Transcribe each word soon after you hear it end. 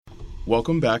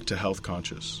Welcome back to Health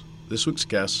Conscious. This week's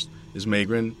guest is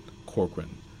Megan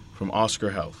Corcoran from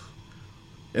Oscar Health.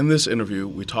 In this interview,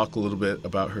 we talk a little bit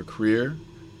about her career,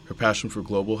 her passion for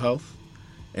global health,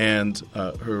 and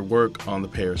her work on the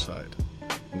payer side.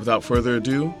 And without further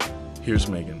ado, here's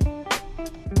Megan.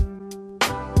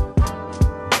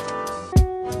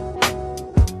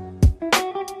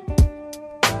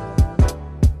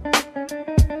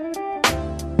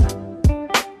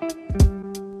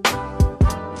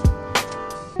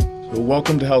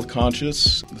 Welcome to Health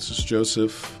Conscious. This is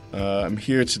Joseph. I'm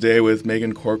here today with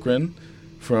Megan Corcoran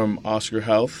from Oscar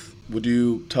Health. Would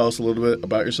you tell us a little bit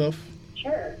about yourself?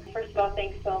 Sure. First of all,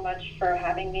 thanks so much for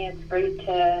having me. It's great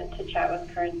to chat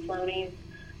with current Sloanies.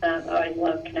 I always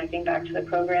love connecting back to the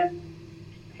program.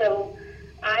 So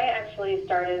I actually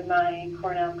started my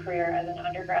Cornell career as an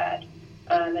undergrad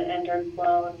and entered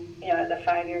Sloan as a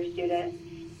 5-year student.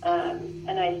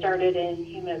 And I started in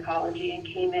human ecology and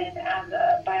came in as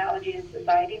a biology and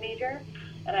society major.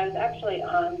 And I was actually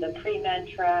on the pre-med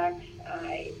track.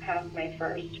 I passed my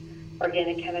first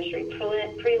organic chemistry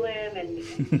prelim,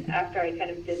 and after I kind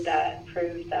of did that,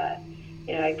 proved that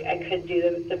I could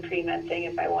do the pre-med thing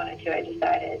if I wanted to, I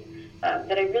decided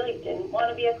that I really didn't want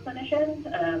to be a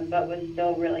clinician, but was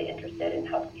still really interested in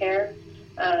healthcare.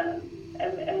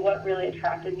 And what really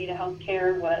attracted me to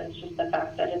healthcare was just the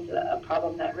fact that it's a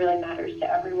problem that really matters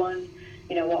to everyone.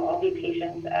 We'll all be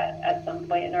patients at some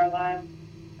point in our lives.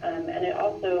 And it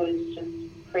also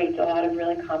creates a lot of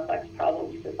really complex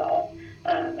problems to solve.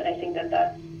 And I think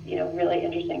that's really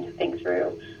interesting to think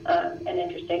through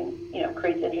and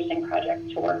creates interesting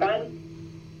projects to work on.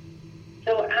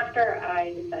 So after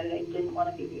I decided I didn't want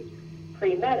to be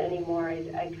pre-med anymore,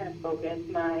 I kind of focused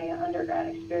my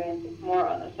undergrad experience more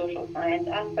on the social science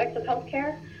aspects of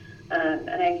healthcare. And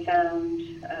I found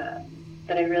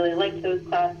that I really liked those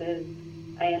classes.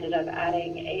 I ended up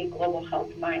adding a global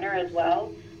health minor as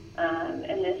well.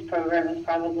 And this program is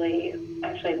probably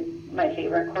actually my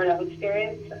favorite Cornell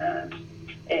experience.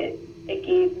 It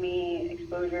gave me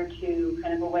exposure to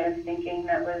kind of a way of thinking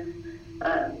that was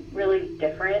really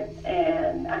different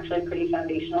and actually pretty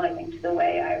foundational, I think, to the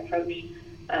way I approach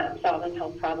solving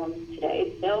health problems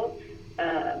today still.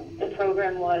 The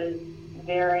program was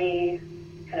very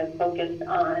kind of focused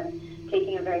on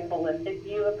taking a very holistic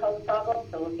view of health problems,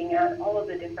 so looking at all of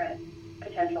the different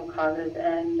potential causes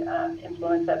and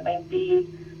influence that might be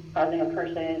causing a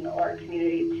person or a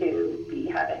community to be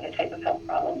having a type of health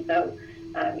problem. So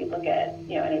you look at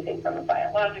anything from a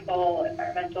biological,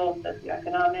 environmental,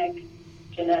 socioeconomic,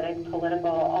 genetic, political,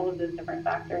 all of those different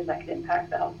factors that could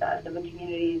impact the health status of a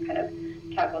community, and kind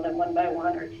of tackle them one by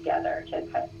one or together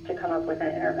to come up with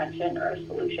an intervention or a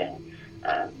solution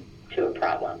to a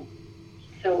problem.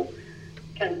 So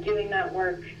kind of doing that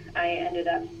work, I ended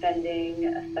up spending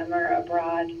a summer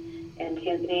abroad in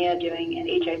Tanzania doing an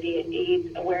HIV and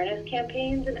AIDS awareness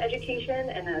campaigns and education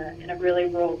in a really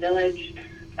rural village.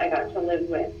 I got to live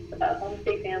with a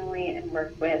homestay family and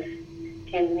work with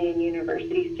Tanzanian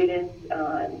university students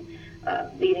on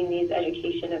leading these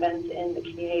education events in the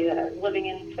community that I was living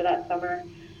in for that summer.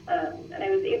 And I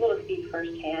was able to see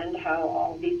firsthand how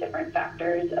all these different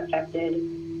factors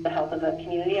affected the health of a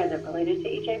community as it related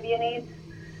to HIV and AIDS.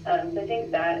 So I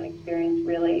think that experience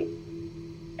really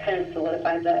kind of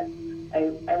solidified that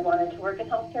I wanted to work in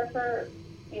healthcare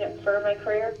for my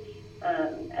career,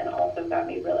 and also got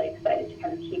me really excited to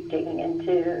kind of keep digging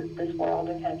into this world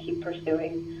and kind of keep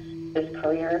pursuing this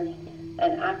career.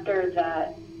 And after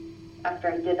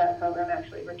I did that program, I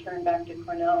actually returned back to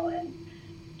Cornell and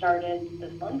started the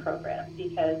Sloan program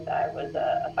because I was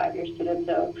a 5-year student.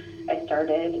 So I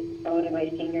started Sloan in my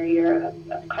senior year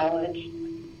of college.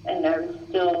 And I was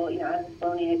still, as a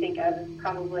Sloanie, I think I was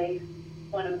probably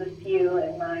one of the few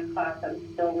in my class that was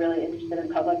still really interested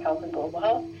in public health and global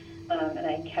health. And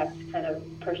I kept kind of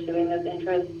pursuing those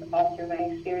interests all through my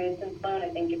experience in Sloan. I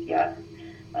think if you ask,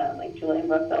 like Julian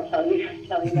Brooks, they'll tell you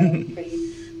that I was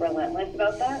pretty relentless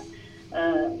about that.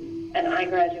 And I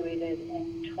graduated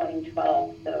in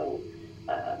 2012, so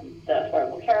the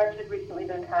Affordable Care Act had recently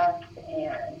been passed,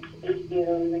 and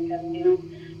ACOs and kind of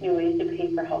new ways to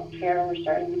pay for health care were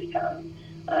starting to become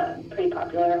pretty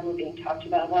popular and were being talked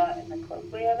about a lot in the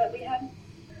colloquia that we had.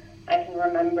 I can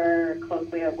remember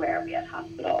colloquia where we had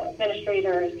hospital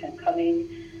administrators kind of coming,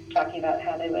 talking about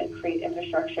how they would create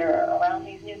infrastructure around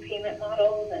these new payment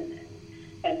models and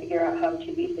kind of figure out how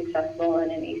to be successful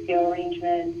in an ACO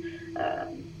arrangement.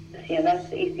 The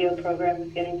CMS ACO program was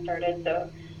getting started, so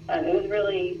it was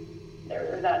really,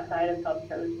 that side of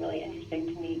healthcare was really interesting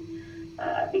to me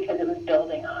because it was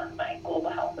building on my global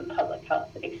health and public health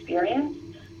experience,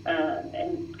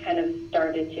 and kind of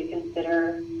started to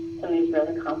consider some of these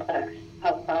really complex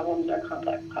health problems or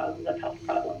complex causes of health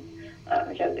problems,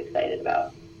 which I was excited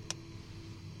about.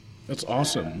 That's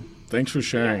awesome. Thanks for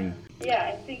sharing.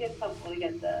 Yeah, I think it's helpful to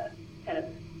get the kind of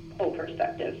whole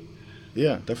perspective.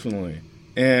 Yeah, definitely.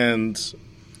 And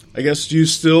I guess, do you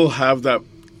still have that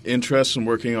interest in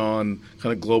working on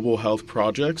kind of global health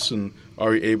projects, and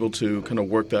are you able to kind of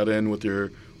work that in with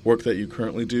your work that you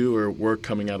currently do or work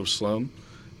coming out of Sloan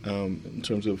in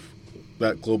terms of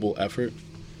that global effort?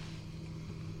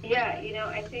 Yeah,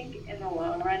 I think in the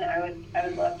long run, I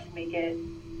would love to make it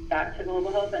back to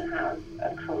global health and have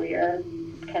a career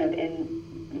kind of in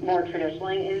more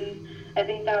traditionally in, I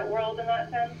think, that world in that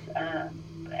sense.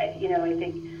 I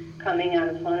think coming out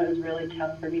of Sloan, it was really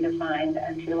tough for me to find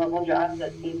entry-level jobs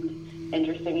that seemed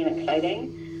interesting and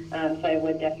exciting. So I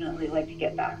would definitely like to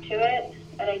get back to it.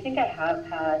 And I think I have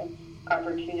had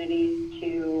opportunities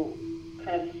to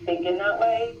kind of think in that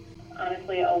way.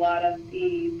 Honestly, a lot of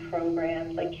the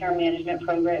programs, like care management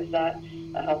programs that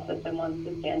a health system wants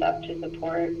to stand up to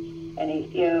support an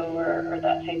ACO or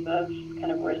that type of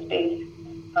kind of risk-based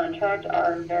contract,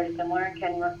 are very similar and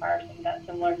can require some of that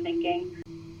similar thinking.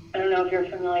 I don't know if you're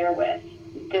familiar with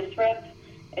DSRIP.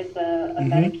 It's a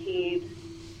Medicaid,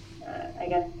 I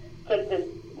guess, it's like this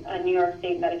New York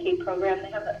State Medicaid program.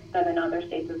 They have that in other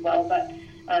states as well, but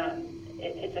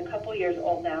it's a couple years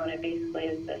old now, and it basically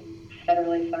is this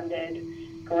federally funded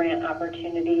grant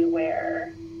opportunity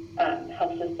where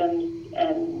health systems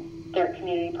and their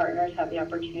community partners have the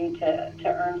opportunity to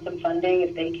earn some funding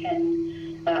if they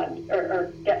can,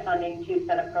 or get funding to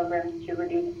set up programs to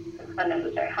reduce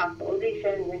unnecessary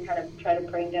hospitalizations and kind of try to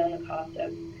bring down the cost of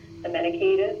the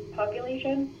Medicaid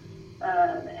population.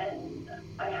 And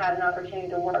I had an opportunity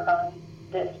to work on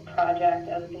this project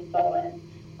as a consultant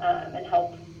and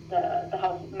help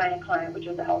my client, which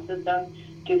was a health system,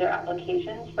 do their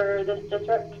applications for this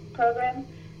DSRIP program.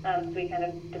 So we kind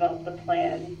of developed the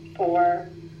plan for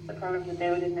the programs that they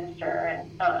would administer and,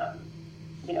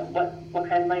 what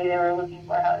kind of money they were looking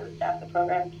for, how to staff the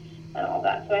program, and all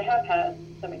that. So I have had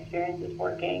some experiences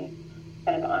working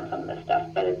kind of on some of this stuff,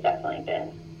 but it's definitely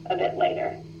been a bit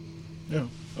later. Yeah,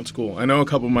 that's cool. I know a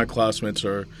couple of my classmates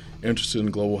are interested in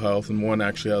global health, and one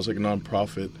actually has like a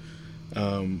nonprofit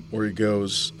where he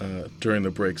goes during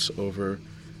the breaks over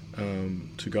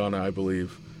to Ghana, I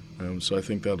believe. So I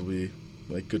think that'll be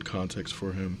like good context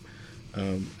for him.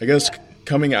 I guess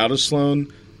coming out of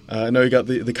Sloan, I know you got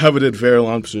the coveted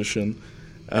Verilon position.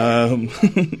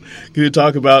 Can you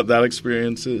talk about that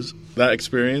experience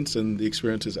and the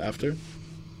experiences after?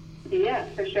 Yeah,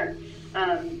 for sure. So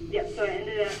I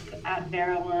ended up at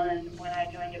Verilon. When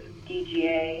I joined, it was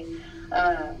DGA.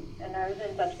 And I was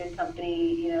in such good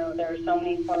company. There were so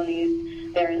many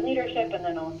Sloanies there in leadership and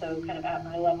then also kind of at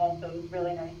my level. So it was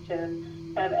really nice to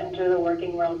kind of enter the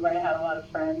working world where I had a lot of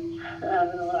friends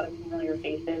and a lot of familiar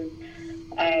faces.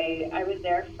 I was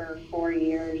there for 4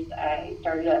 years. I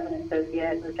started as an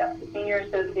associate, moved up to senior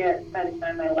associate by the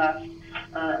time I left.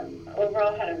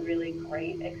 Overall, had a really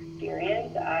great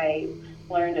experience. I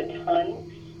learned a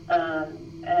ton,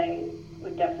 and I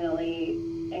would definitely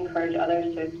encourage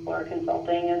others to explore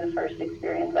consulting as a first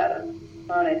experience out of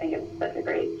Sloan. I think it's such a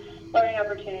great learning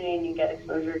opportunity, and you get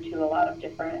exposure to a lot of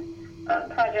different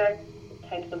projects,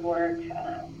 types of work,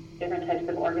 different types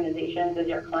of organizations as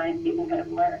your clients. You can kind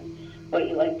of learn what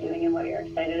you like doing and what you're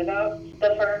excited about.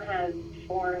 The firm has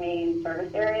 4 main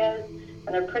service areas,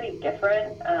 and they're pretty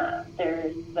different.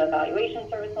 There's the evaluation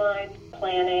service line,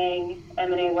 planning,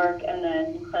 M&A work, and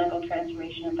then clinical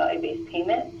transformation and value-based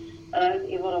payment. And I was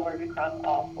able to work across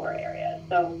all 4 areas.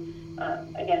 So,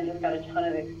 again, just got a ton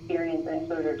of experience and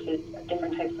exposure to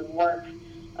different types of work,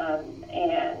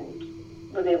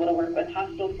 and was able to work with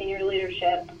hospital senior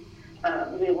leadership,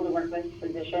 was able to work with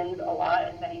physicians a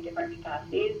lot in many different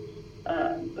capacities,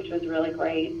 which was really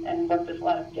great, and worked with a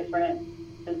lot of different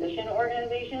physician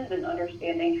organizations, and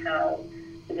understanding how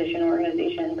physician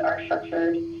organizations are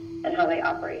structured and how they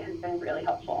operate has been really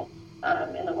helpful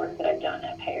in the work that I've done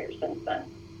at Payers since then.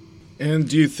 And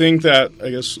do you think that, I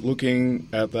guess, looking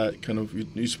at that kind of,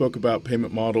 you spoke about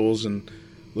payment models and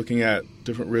looking at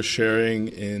different risk sharing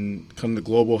in kind of the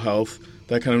global health,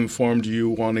 that kind of informed you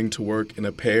wanting to work in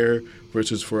a payer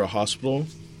versus for a hospital?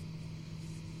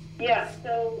 Yeah,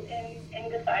 so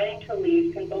in deciding to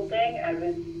leave consulting, I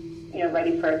was,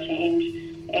 ready for a change,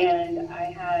 and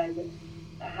I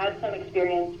had some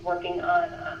experience working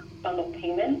on bundled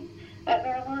payments at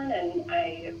Verilon, and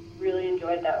I really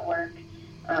enjoyed that work.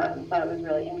 Thought it was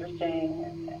really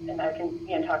interesting, and I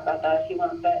can talk about that if you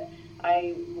want, but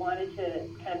I wanted to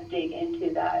kind of dig into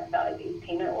that value-based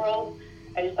payment world.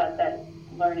 I just thought that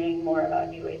learning more about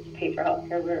new ways to pay for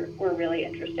healthcare were really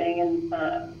interesting, and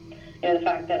the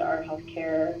fact that our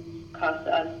healthcare costs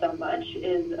us so much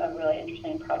is a really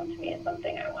interesting problem to me and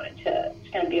something I wanted to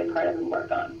kind of be a part of and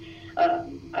work on.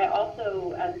 I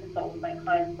also, as a consultant with my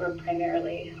clients, were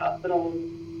primarily hospitals,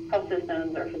 health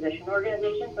systems, or physician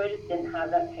organizations, so I just didn't have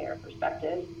that payer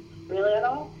perspective really at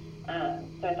all.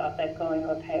 So I thought that going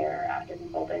to a payer after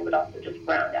consulting would also just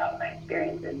round out my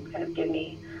experience and kind of give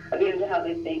me a view into how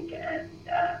they think and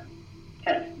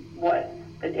kind of what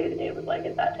the day-to-day was like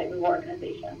at that type of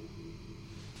organization.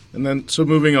 And then, so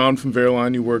moving on from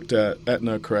Veriligne, you worked at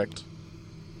Aetna, correct?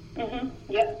 Mm-hmm.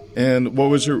 Yep. And what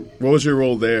was your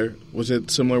role there? Was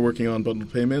it similar, working on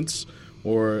bundled payments,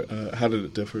 or how did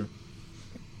it differ?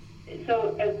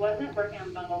 So it wasn't working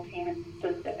on bundled payments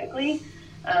specifically.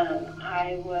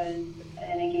 I was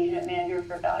an engagement manager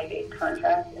for value-based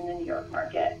contracts in the New York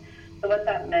market. So what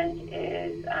that meant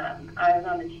is I was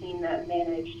on the team that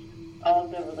managed all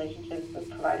of the relationships with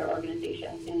provider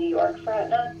organizations in New York for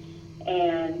Aetna.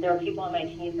 And there were people on my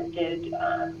team that did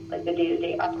like the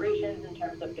day-to-day operations in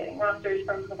terms of getting rosters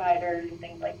from providers and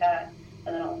things like that,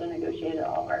 and then also negotiated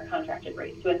all of our contracted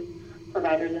rates with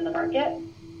providers in the market.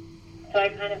 So I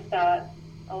kind of sat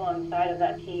alongside of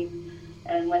that team,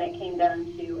 and when it came down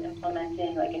to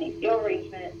implementing like an ACO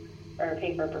arrangement or a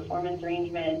pay-for-performance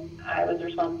arrangement, I was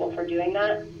responsible for doing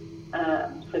that.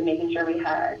 So making sure we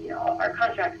had all of our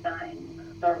contracts signed,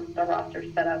 the roster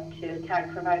set up to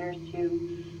tag providers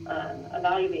to a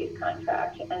value-based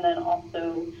contract, and then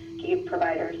also give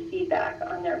providers feedback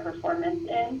on their performance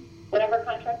in whatever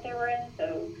contract they were in.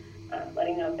 So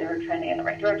letting them know if they were trending in the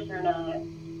right direction or not.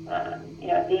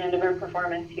 At the end of our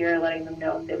performance here, letting them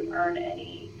know if they would earn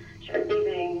any shared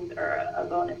savings or a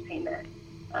bonus payment,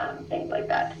 things like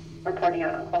that. Reporting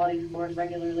out on quality scores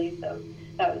regularly. So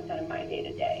that was kind of my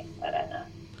day-to-day at Aetna.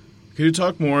 Could you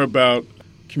talk more about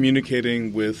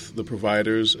communicating with the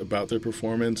providers about their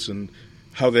performance and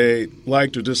how they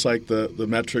liked or disliked the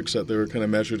metrics that they were kind of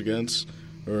measured against,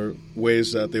 or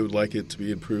ways that they would like it to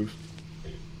be improved?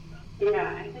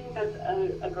 Yeah, I think that's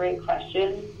a great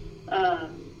question.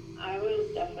 I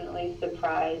was definitely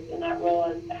surprised in that role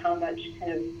as to how much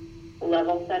kind of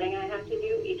level setting I have to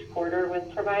do each quarter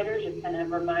with providers, just kind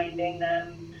of reminding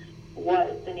them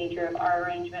what the nature of our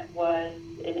arrangement was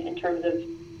in terms of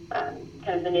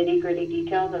kind of the nitty-gritty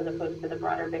details, as opposed to the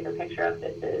broader, bigger picture of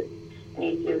this is an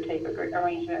ACO type of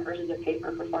arrangement versus a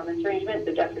pay-for-performance arrangement.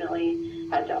 So definitely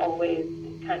had to always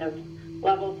kind of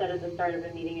level set at the start of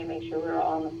a meeting and make sure we were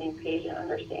all on the same page and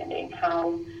understanding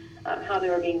how they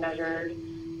were being measured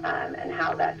and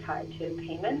how that tied to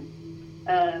payment.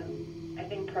 I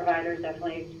think providers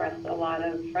definitely expressed a lot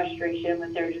of frustration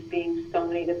with there just being so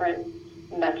many different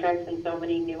metrics and so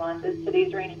many nuances to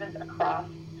these arrangements across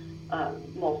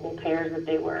multiple payers that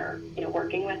they were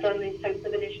working with on these types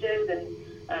of initiatives,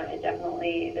 and it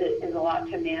definitely is a lot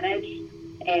to manage.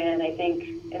 And I think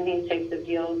in these types of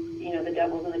deals, the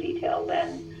devil's in the details,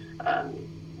 and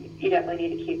you definitely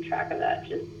need to keep track of that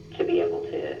just to be able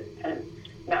to kind of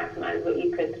maximize what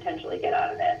you could potentially get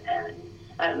out of it,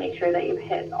 and make sure that you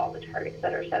hit all the targets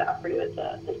that are set out for you at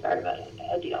the start of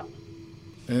a deal.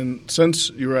 And since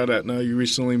you were at Aetna, you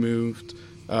recently moved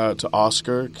to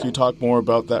Oscar. Can you talk more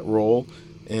about that role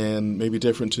and maybe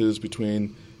differences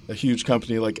between a huge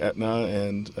company like Aetna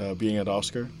and being at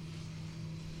Oscar?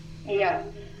 Yeah,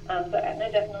 so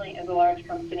Aetna definitely is a large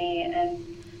company, and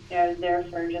I was there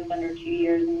for just under 2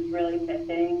 years and was really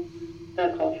missing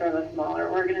the culture of a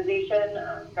smaller organization.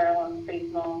 Veriligne pretty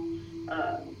small,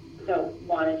 so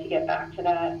wanted to get back to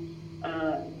that.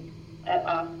 At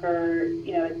Oscar,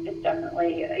 it's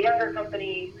definitely a younger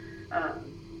company.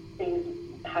 Things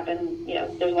happen,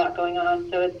 there's a lot going on,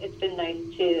 so it's been nice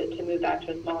to move back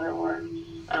to a smaller org.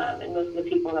 And most of the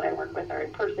people that I work with are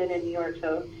in person in New York,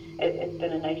 so it's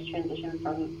been a nice transition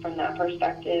from that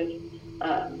perspective.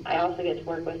 I also get to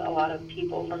work with a lot of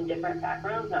people from different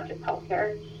backgrounds, not just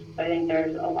healthcare. So I think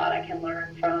there's a lot I can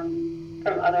learn from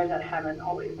others that haven't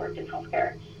always worked in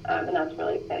healthcare, and that's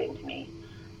really exciting to me.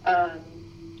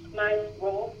 My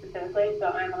role specifically, so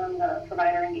I'm on the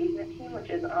provider engagement team, which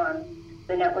is on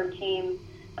the network team,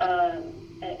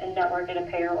 and network at a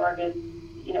payer org is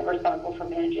responsible for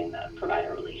managing the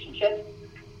provider relationships.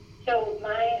 So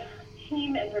my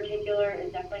team in particular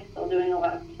is definitely still doing a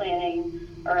lot of planning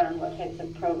around what types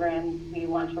of programs we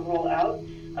want to roll out.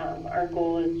 Our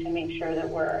goal is to make sure that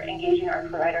we're engaging our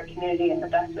provider community in the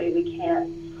best way we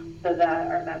can so that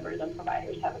our members and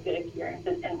providers have a good experience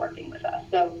in working with us.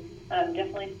 So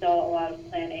definitely still a lot of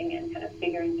planning and kind of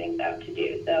figuring things out to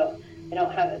do. So I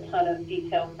don't have a ton of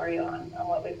detail for you on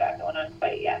what we've got going on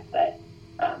quite yet, but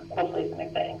hopefully some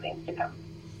exciting things to come.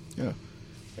 Yeah.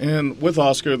 And with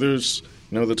Oscar, there's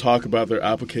the talk about their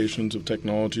applications of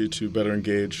technology to better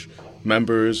engage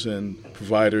members and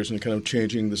providers and kind of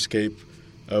changing the scape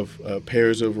of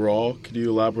payers overall. Could you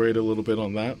elaborate a little bit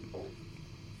on that?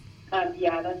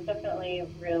 Yeah, that's definitely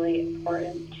really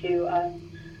important to us.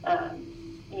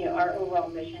 Our overall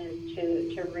mission is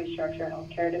to restructure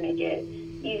healthcare to make it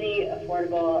easy,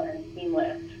 affordable, and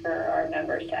seamless for our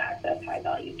members to access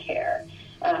high-value care.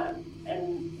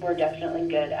 And we're definitely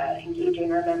good at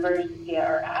engaging our members via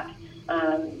our app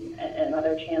and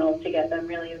other channels to get them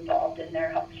really involved in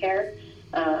their healthcare.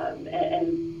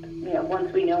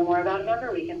 Once we know more about a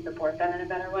member, we can support them in a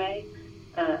better way.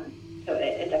 So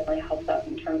it definitely helps us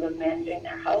in terms of managing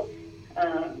their health.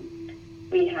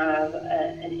 We have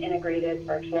an integrated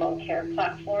virtual care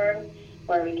platform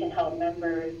where we can help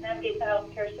members navigate the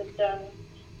healthcare system.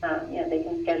 They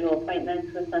can schedule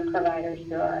appointments with some providers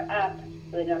through our app,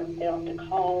 so they don't have to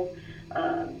call.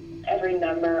 Every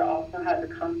member also has a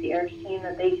concierge team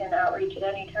that they can outreach at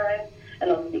any time, and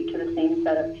they'll speak to the same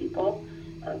set of people,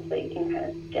 so you can kind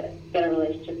of get a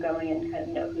relationship going and kind of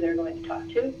know who they're going to talk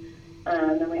to.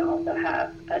 Then we also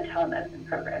have a telemedicine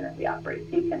program that we operate,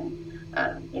 so you can,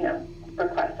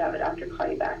 request to have a doctor call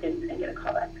you back and get a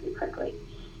call back pretty quickly.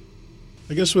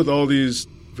 I guess with all these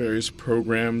various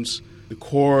programs, the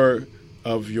core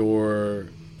of your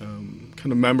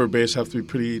kind of member base have to be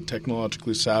pretty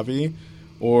technologically savvy,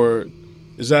 or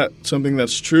is that something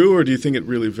that's true, or do you think it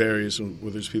really varies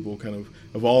where there's people kind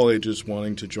of all ages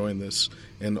wanting to join this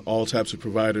and all types of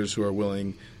providers who are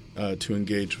willing to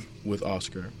engage with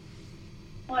Oscar?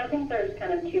 Well, I think there's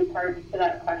kind of two parts to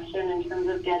that question in terms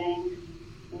of getting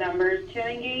members to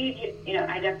engage.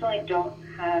 I definitely don't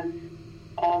have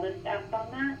all the stats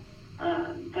on that,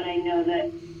 but I know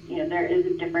that, there is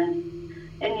a difference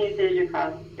in usage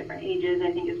across different ages,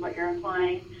 I think is what you're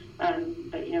implying.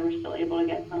 But, we're still able to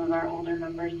get some of our older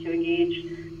members to engage.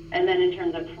 And then in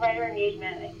terms of provider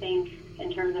engagement, I think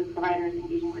in terms of providers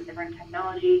engaging with different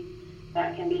technology,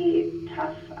 that can be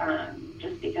tough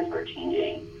just because we're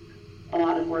changing a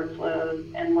lot of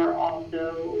workflows, and we're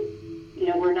also,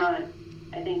 we're not,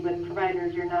 I think with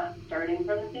providers, you're not starting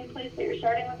from the same place that you're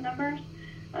starting with members.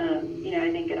 I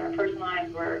think in our personal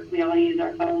lives, we all use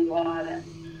our phones a lot, and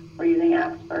we're using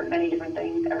apps for many different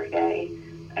things every day.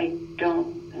 I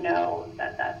don't know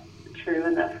that that's true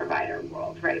in the provider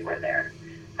world, right, where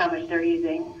how much they're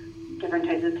using different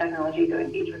types of technology to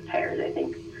engage with payers. I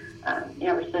think,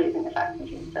 we're still using the fax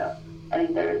machine, so I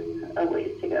think there's a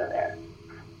ways to go there.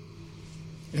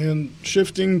 And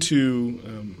shifting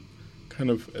to kind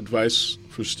of advice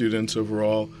for students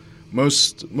overall,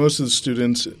 most of the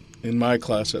students in my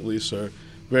class at least are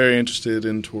very interested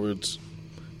in towards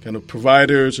kind of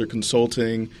providers or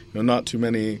consulting, not too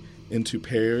many into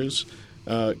payers.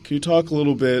 Can you talk a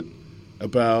little bit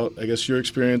about, I guess, your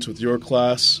experience with your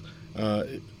class,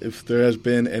 if there has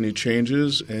been any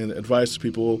changes, and advice to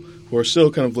people who are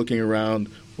still kind of looking around,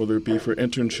 whether it be for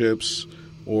internships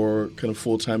or kind of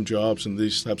full-time jobs in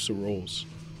these types of roles?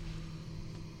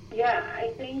 Yeah, I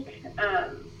think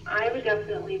I would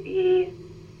definitely be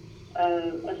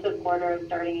a supporter of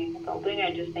starting in consulting.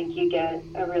 I just think you get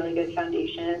a really good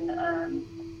foundation,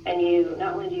 and you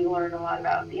not only do you learn a lot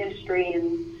about the industry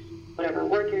and whatever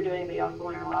work you're doing, but you also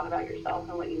learn a lot about yourself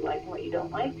and what you like and what you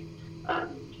don't like.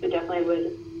 So definitely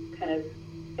would kind of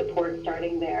support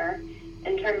starting there.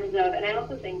 In terms of, and I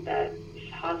also think that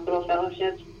hospital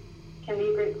fellowships can be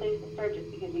a great place to start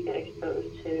just because you get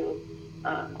exposed to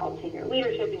all senior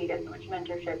leadership and you get so much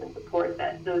mentorship and support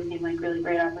that those seem like really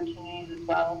great opportunities as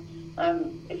well.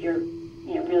 If you're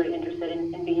really interested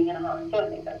in being in a hospital, I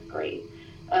think that's great.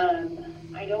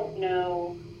 I don't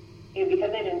know,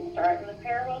 because I didn't start in the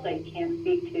payer world, I can't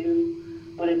speak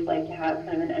to what it's like to have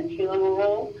kind of an entry-level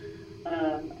role.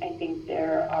 I think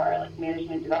there are like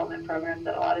management development programs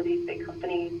at a lot of these big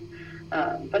companies,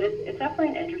 but it's definitely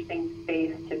an interesting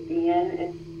space to be in.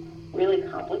 It's really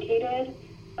complicated.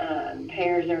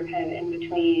 Payers are kind of in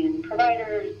between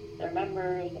providers, their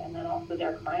members, and then also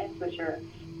their clients, which are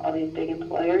all these big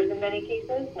employers in many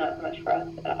cases, not so much for us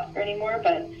at Oscar anymore,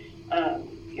 but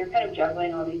you're kind of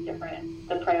juggling all these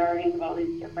the priorities of all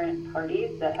these different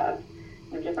parties that have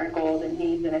different goals and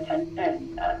needs and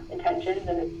intentions,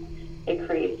 and it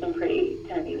creates some pretty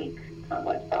kind of unique,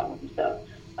 complex problems. So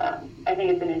I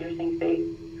think it's an interesting space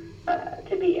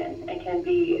to be in, and can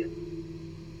be,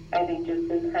 I think, just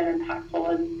as kind of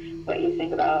impactful as what you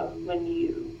think about when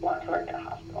you want to work at a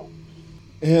hospital.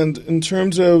 And in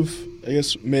terms of, I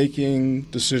guess, making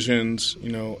decisions,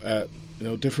 at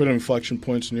different inflection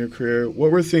points in your career, what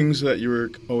were things that you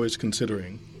were always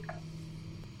considering?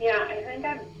 Yeah, I think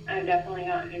I've definitely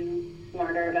gotten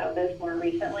smarter about this more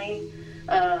recently.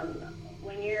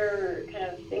 When you're you're kind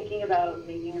of thinking about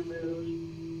making a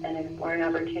move and exploring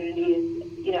opportunities,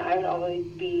 I would always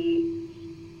be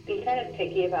kind of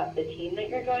picky about the team that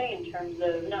you're joining in terms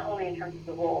of, not only in terms of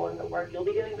the role and the work you'll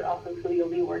be doing, but also who you'll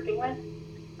be working with.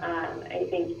 I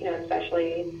think,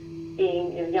 especially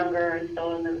being younger and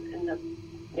still in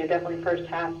the definitely first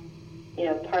half,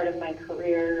 part of my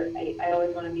career, I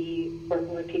always want to be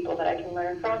working with people that I can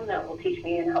learn from, that will teach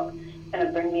me and help kind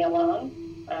of bring me along.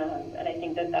 And I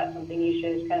think that that's something you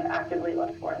should kind of actively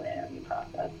look for in the interview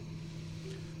process.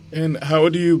 And how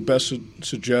would you best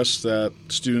suggest that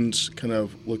students kind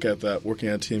of look at that working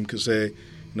on a team? Because they,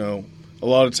 a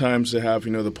lot of times they have,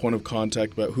 the point of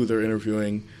contact about who they're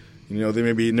interviewing. They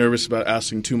may be nervous about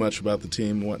asking too much about the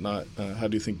team and whatnot. How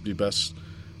do you think would be best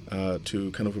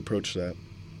to kind of approach that?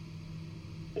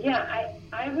 Yeah,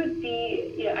 I would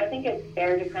be, I think it's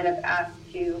fair to kind of ask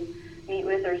to meet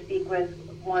with or speak with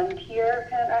one peer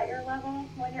kind of at your level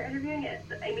when you're interviewing it.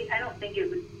 I don't think it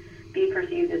would be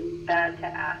perceived as bad to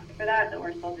ask for that. The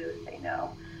worst they'll do is say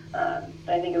no. But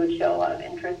I think it would show a lot of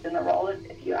interest in the role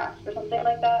if you ask for something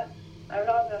like that. I would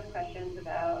also have questions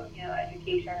about,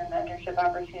 education and mentorship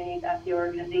opportunities at the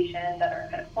organization that are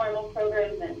kind of formal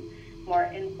programs and more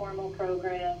informal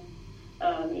programs.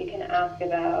 You can ask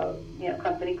about,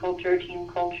 company culture, team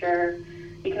culture.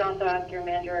 You can also ask your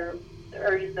manager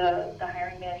or the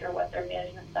hiring manager what their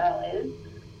management style is.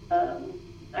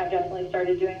 I've definitely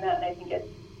started doing that, and I think it's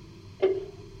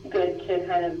good to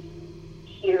kind of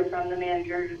hear from the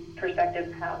manager's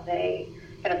perspective how they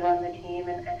kind of run the team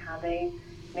and how they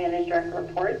manage direct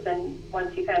reports. And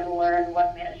once you kind of learn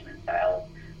what management styles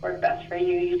work best for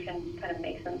you, you can kind of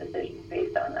make some decisions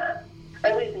based on that,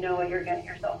 or at least know what you're getting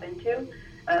yourself into,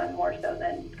 more so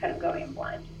than kind of going in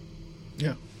blind.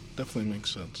 Yeah, definitely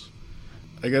makes sense.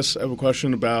 I guess I have a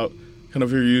question about kind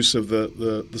of your use of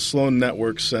the Sloan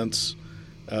Network since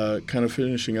kind of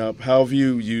finishing up. How have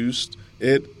you used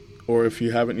it, or if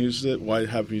you haven't used it, why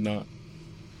have you not?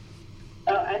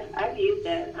 Oh, I've used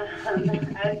it.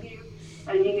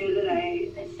 As you knew that I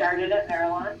started at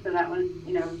Maryland, so that was,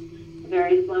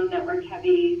 very Sloan Network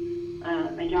heavy.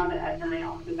 My job at Aetna, I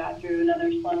also got through another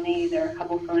Sloanie. There are a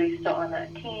couple Sloanies still on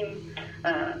that team.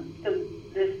 So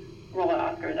this role at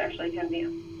Oscar is actually going to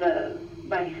be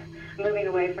my moving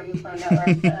away from the Sloan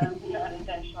Network, not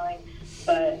intentionally,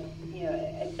 but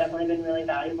it's definitely been really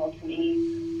valuable to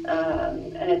me.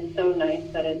 And it's so nice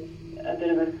that it's a bit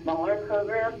of a smaller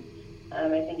program. I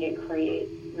think it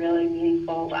creates really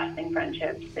meaningful, lasting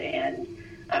friendships and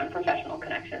professional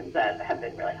connections that have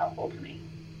been really helpful to me.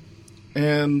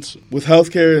 And with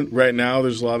healthcare right now,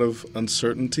 there's a lot of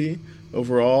uncertainty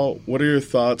overall. What are your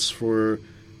thoughts for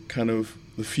kind of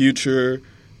the future,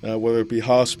 whether it be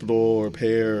hospital or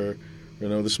payer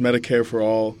or this Medicare for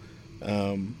all?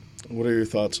 What are your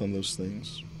thoughts on those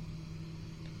things?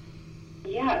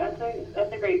 Yeah,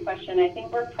 that's a great question. I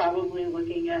think we're probably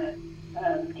looking at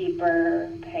deeper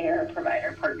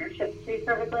payer-provider partnerships, to be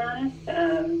perfectly honest.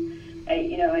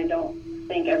 I don't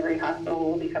think every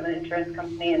hospital will become an insurance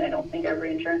company, and I don't think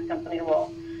every insurance company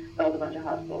will build a bunch of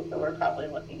hospitals. So we're probably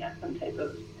looking at some type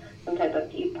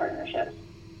of deep partnerships.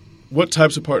 What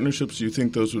types of partnerships do you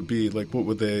think those would be? Like, what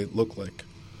would they look like?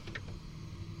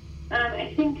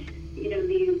 I think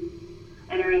these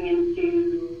entering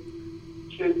into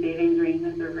shared savings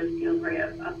arrangements or risk deals where you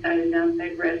have upside and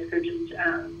downside risk, or just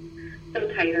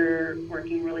some tighter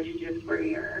working relationships where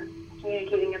you're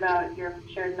communicating about your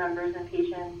shared members and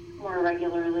patients more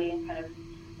regularly and kind of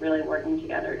really working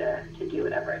together to do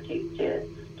whatever it takes to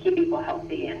keep people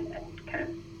healthy and kind of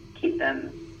keep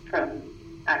them from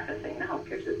accessing the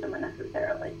healthcare system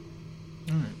unnecessarily.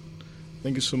 All right.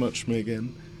 Thank you so much,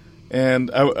 Megan. And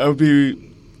I would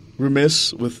be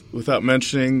remiss without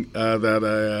mentioning that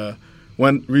I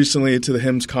went recently to the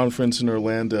HIMSS conference in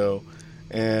Orlando,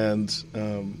 and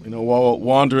while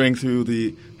wandering through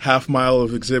the half mile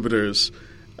of exhibitors,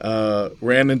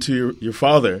 ran into your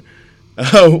father,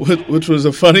 which was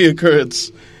a funny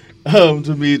occurrence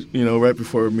to meet, right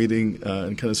before a meeting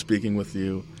and kind of speaking with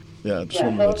you. Yeah,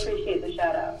 he'll appreciate the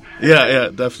shout out. Yeah,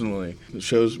 definitely.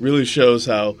 It really shows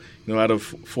how, out of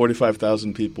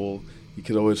 45,000 people, you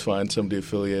could always find somebody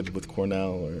affiliated with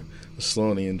Cornell or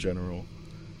Sloanie in general.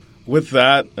 With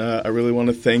that, I really want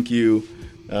to thank you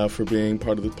for being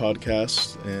part of the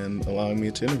podcast and allowing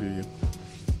me to interview you.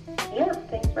 Yeah,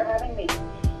 thanks for having me.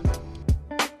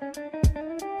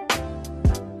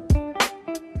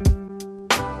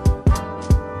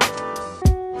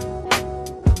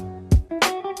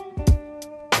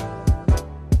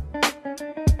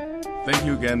 Thank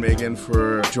you again, Megan,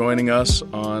 for joining us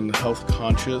on Health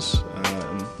Conscious.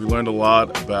 We learned a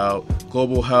lot about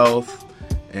global health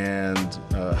and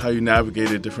how you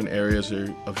navigated different areas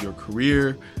of your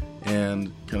career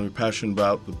and kind of your passion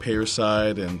about the payer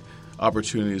side and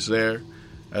opportunities there,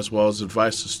 as well as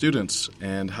advice to students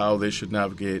and how they should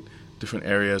navigate different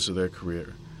areas of their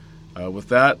career. With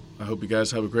that, I hope you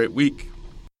guys have a great week.